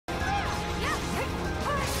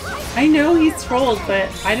I know he's trolled, but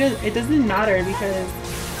it doesn't matter because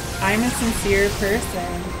I'm a sincere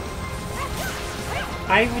person.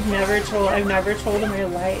 I would never troll. I've never trolled in my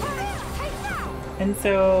life. And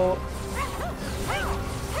so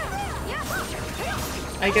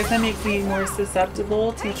I guess that makes me more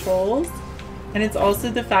susceptible to trolls. And it's also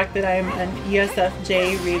the fact that I'm an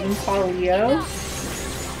ESFJ Ravenclaw Leo.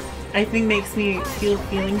 I think makes me feel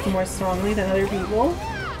feelings more strongly than other people.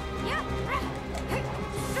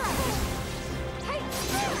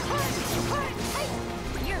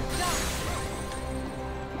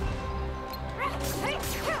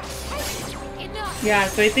 Yeah,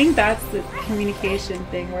 so I think that's the communication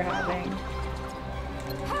thing we're having.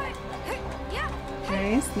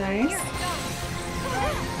 Nice, nice.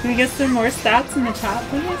 Can we get some more stats in the chat,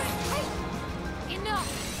 please?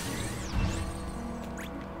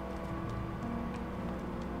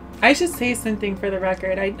 I should say something for the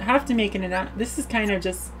record. I have to make an announcement. This is kind of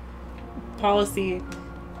just policy.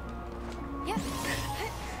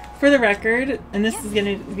 For the record, and this is going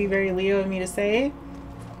to be very Leo of me to say,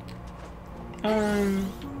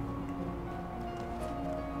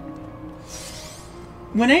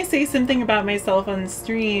 when I say something about myself on the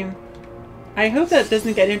stream, I hope that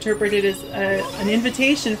doesn't get interpreted as an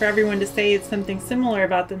invitation for everyone to say it's something similar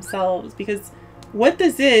about themselves, because what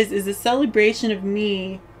this is a celebration of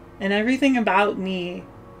me and everything about me.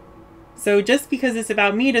 So just because it's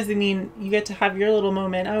about me doesn't mean you get to have your little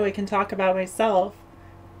moment, oh, I can talk about myself.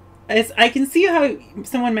 I can see how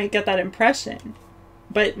someone might get that impression.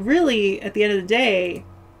 But really, at the end of the day,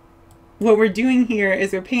 what we're doing here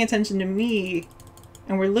is we're paying attention to me,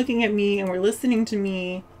 and we're looking at me, and we're listening to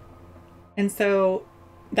me. And so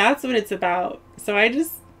that's what it's about. So I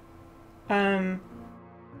just, for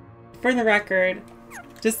the record,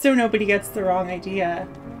 just so nobody gets the wrong idea.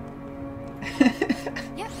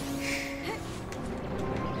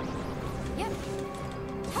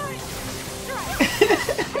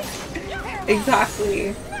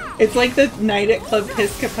 Exactly. It's like the night at Club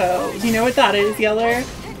Piscopo. Do you know what that is, Yeller?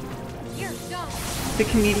 The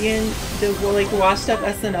comedian, the like washed up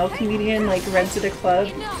SNL comedian, like rented a club.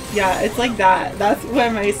 Yeah, it's like that. That's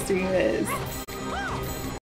what my stream is.